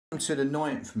to the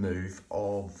 9th move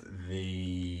of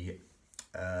the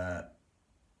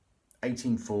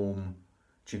 18 form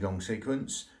Qigong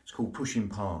sequence. It's called pushing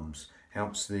palms.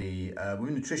 Helps the, with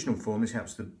nutritional form, this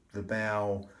helps the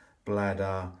bowel,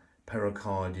 bladder,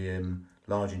 pericardium,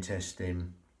 large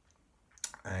intestine,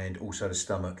 and also the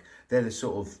stomach. They're the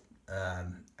sort of,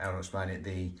 how to explain it,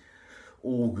 the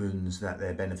organs that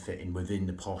they're benefiting within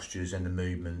the postures and the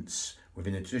movements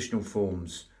within the traditional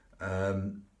forms.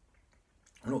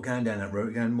 I'm not going down that route,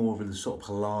 we're going more with the sort of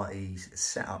Pilates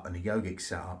setup and the yogic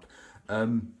setup.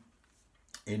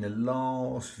 In the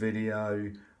last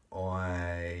video,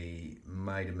 I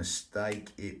made a mistake.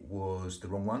 It was the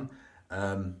wrong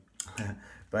one.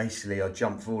 Basically, I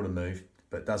jumped forward a move,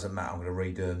 but it doesn't matter. I'm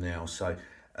going to redo them now. So,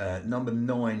 number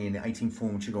 9 in the 18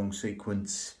 form Qigong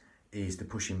sequence is the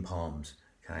pushing palms.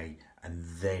 Okay, and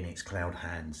then it's cloud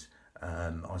hands.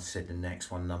 I said the next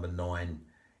one, number 9,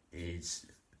 is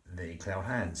the cloud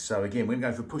hands. So again, we're going to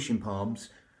go for pushing palms,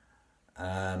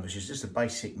 which is just a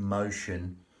basic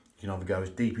motion. You can either go as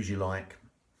deep as you like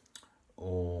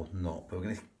or not, but we're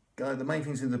going to go, the main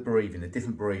things are the breathing, the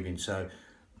different breathing. So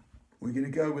we're going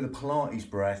to go with a Pilates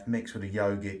breath mixed with the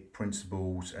yogic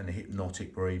principles and the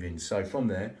hypnotic breathing. So from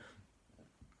there,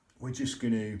 we're just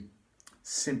going to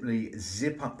simply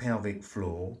zip up pelvic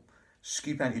floor,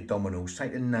 scoop out your abdominals,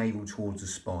 take the navel towards the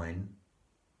spine,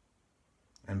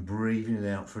 and breathing it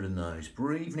out through the nose.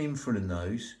 Breathing in through the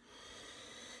nose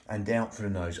and out through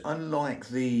the nose. Unlike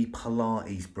the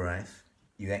Pilates breath,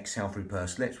 you exhale through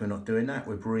pursed lips. We're not doing that.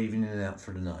 We're breathing in and out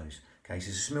through the nose. Okay, so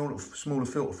it's a smaller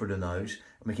filter through the nose,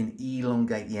 and we can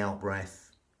elongate the out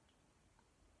breath,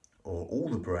 or all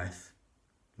the breath,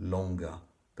 longer,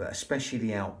 but especially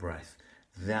the out breath.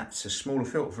 That's a smaller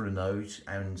filter through the nose,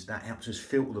 and that helps us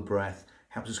filter the breath,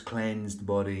 helps us cleanse the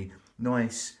body.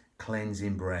 Nice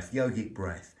cleansing breath, yogic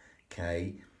breath.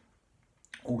 Okay.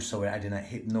 Also, we're adding that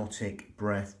hypnotic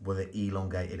breath with an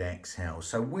elongated exhale.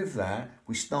 So with that,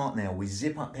 we start now. We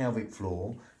zip up pelvic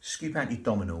floor, scoop out your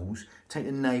abdominals, take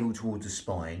the navel towards the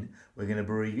spine. We're going to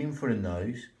breathe in through the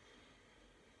nose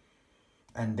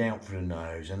and out through the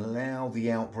nose, and allow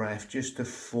the out breath just to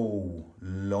fall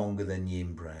longer than the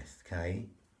in breath. Okay.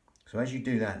 So as you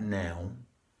do that now,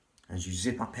 as you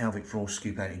zip up pelvic floor,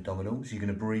 scoop out your abdominals, you're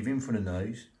going to breathe in through the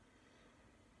nose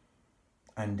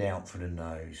and out through the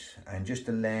nose, and just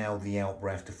allow the out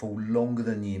breath to fall longer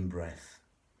than the in breath.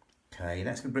 Okay,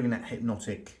 that's going to bring in that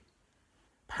hypnotic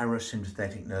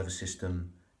parasympathetic nervous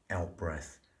system out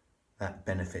breath. That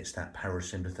benefits that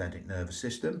parasympathetic nervous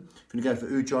system. If you're going to go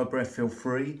for Ujjayi breath, feel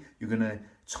free. You're going to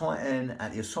tighten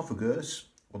at the esophagus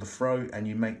or the throat, and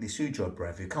you make this Ujjayi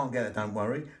breath. If you can't get it, don't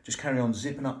worry. Just carry on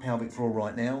zipping up pelvic floor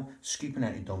right now, scooping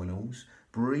out your abdominals,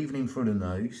 breathing in through the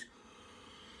nose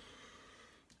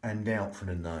and out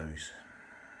through the nose,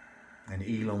 and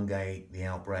elongate the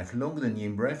out breath longer than the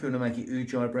in breath. We're going to make it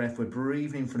Ujjayi breath. We're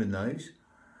breathing in through the nose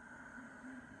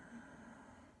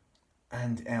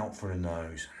and out through the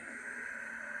nose.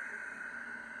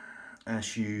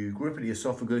 As you grip at the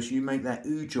esophagus, you make that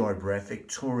Ujjayi breath,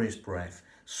 victorious breath,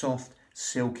 soft,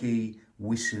 silky,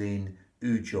 whistling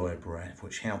Ujjayi breath,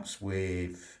 which helps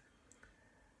with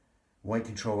weight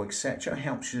control, etc.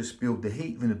 Helps us build the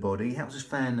heat within the body, helps us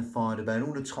fan the fire to burn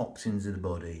all the toxins in the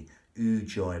body.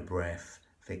 Ujjayi breath,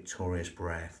 victorious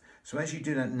breath. So as you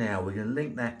do that now, we're going to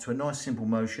link that to a nice simple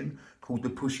motion called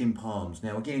the pushing palms.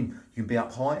 Now again, you can be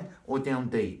up high or down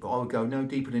deep, but I would go no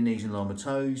deeper than knees and line with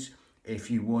toes.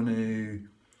 If you want to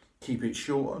keep it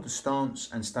shorter, the stance,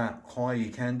 and stay up high,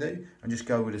 you can do, and just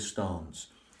go with a stance.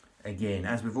 Again,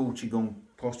 as with all Qigong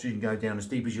posture, you can go down as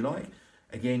deep as you like.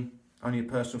 Again, only a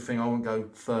personal thing, I won't go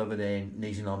further than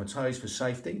knees and line with toes for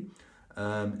safety.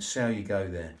 See how you go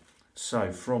there.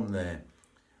 So from there,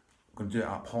 we're going to do it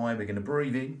up high. We're going to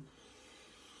breathe in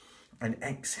and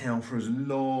exhale for as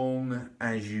long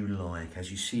as you like.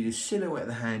 As you see the silhouette of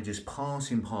the hand just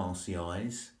passing past the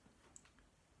eyes.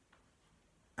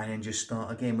 And then just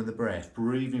start again with the breath.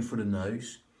 Breathing through the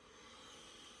nose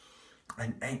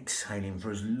and exhaling for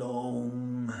as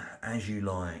long as you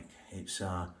like. It's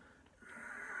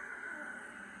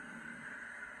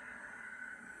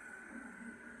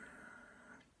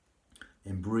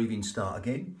then breathing, start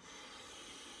again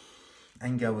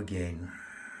and go again.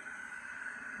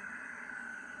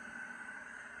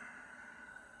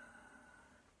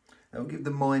 That will give the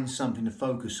mind something to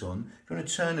focus on. If you want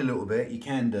to turn a little bit, you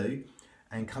can do,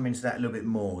 and come into that a little bit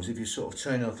more, as if you're sort of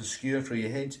turning off a skewer through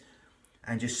your head,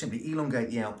 and just simply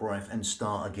elongate the out breath and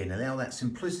start again. Allow that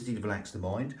simplicity to relax the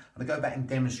mind. I'm going to go back and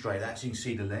demonstrate that so you can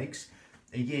see the legs.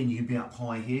 Again, you can be up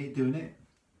high here doing it,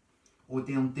 or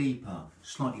down deeper,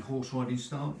 slightly horse riding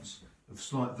stance, of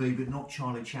slight V, but not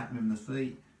Charlie Chaplin in the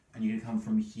feet. and you're going to come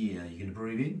from here. You're going to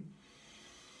breathe in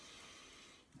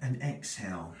and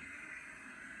exhale.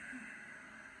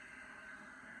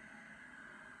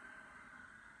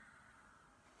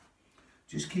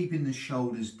 Just keeping the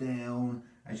shoulders down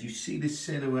as you see the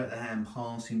silhouette of the hand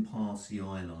passing past the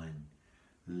eye line.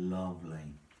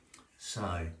 Lovely.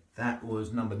 So that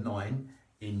was number 9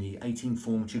 in the 18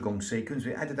 form Qigong sequence.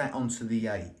 We added that onto the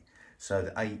 8. So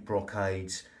the 8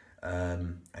 brocades,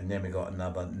 and then we got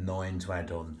another 9 to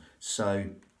add on. So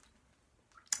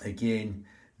again,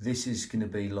 this is going to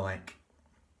be like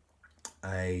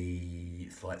a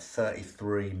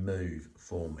 33 move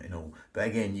form in all. But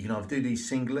again, you can either do these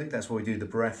singly, that's why we do the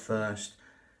breath first,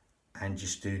 and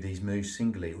just do these moves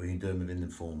singly, or you can do them within the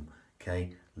form.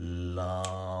 Okay,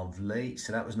 lovely.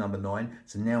 So that was number 9.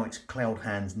 So now it's cloud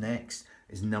hands next.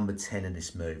 Is number 10 in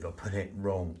this move. I put it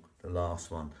wrong, the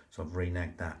last one, so I've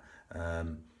renagged that.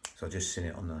 So I've just seen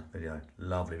it on the video.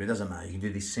 Lovely, but it doesn't matter. You can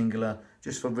do this singular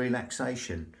just for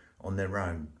relaxation on their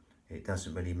own. It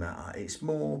doesn't really matter. It's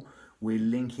more, we're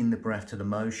linking the breath to the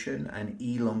motion and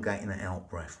elongating the out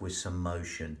breath with some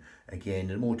motion. Again,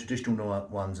 the more traditional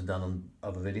ones are done on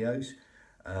other videos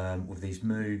with these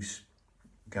moves,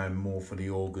 going more for the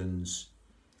organs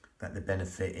that they're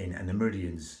benefiting, and the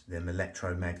meridians, them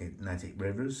electromagnetic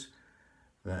rivers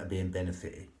that are being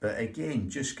benefited. But again,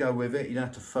 just go with it. You don't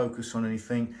have to focus on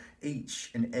anything.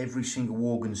 Each and every single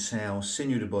organ, cell,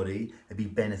 sinew of the body will be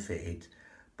benefited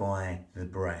by the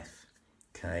breath.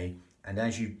 Okay, and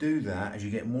as you do that, as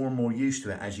you get more and more used to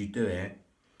it, as you do it,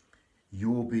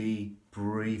 you'll be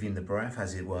breathing the breath,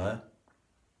 as it were.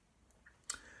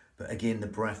 But again, the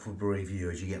breath will breathe you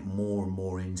as you get more and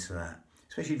more into that.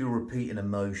 Especially if you're repeating a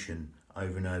motion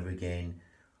over and over again,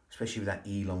 especially with that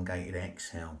elongated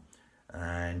exhale.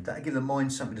 And that'll give the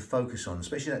mind something to focus on,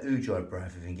 especially that ujjayi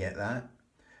breath, if you get that.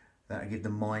 That'll give the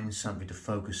mind something to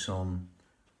focus on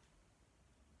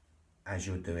as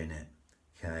you're doing it.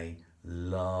 Okay,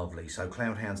 lovely. So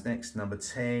cloud hands next, number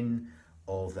 10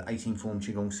 of the 18 form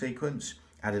Qigong sequence.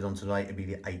 Added on to the 8 will be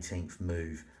the 18th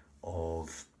move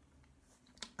of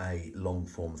a long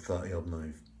form, 30 odd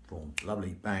move form.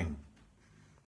 Lovely, bang.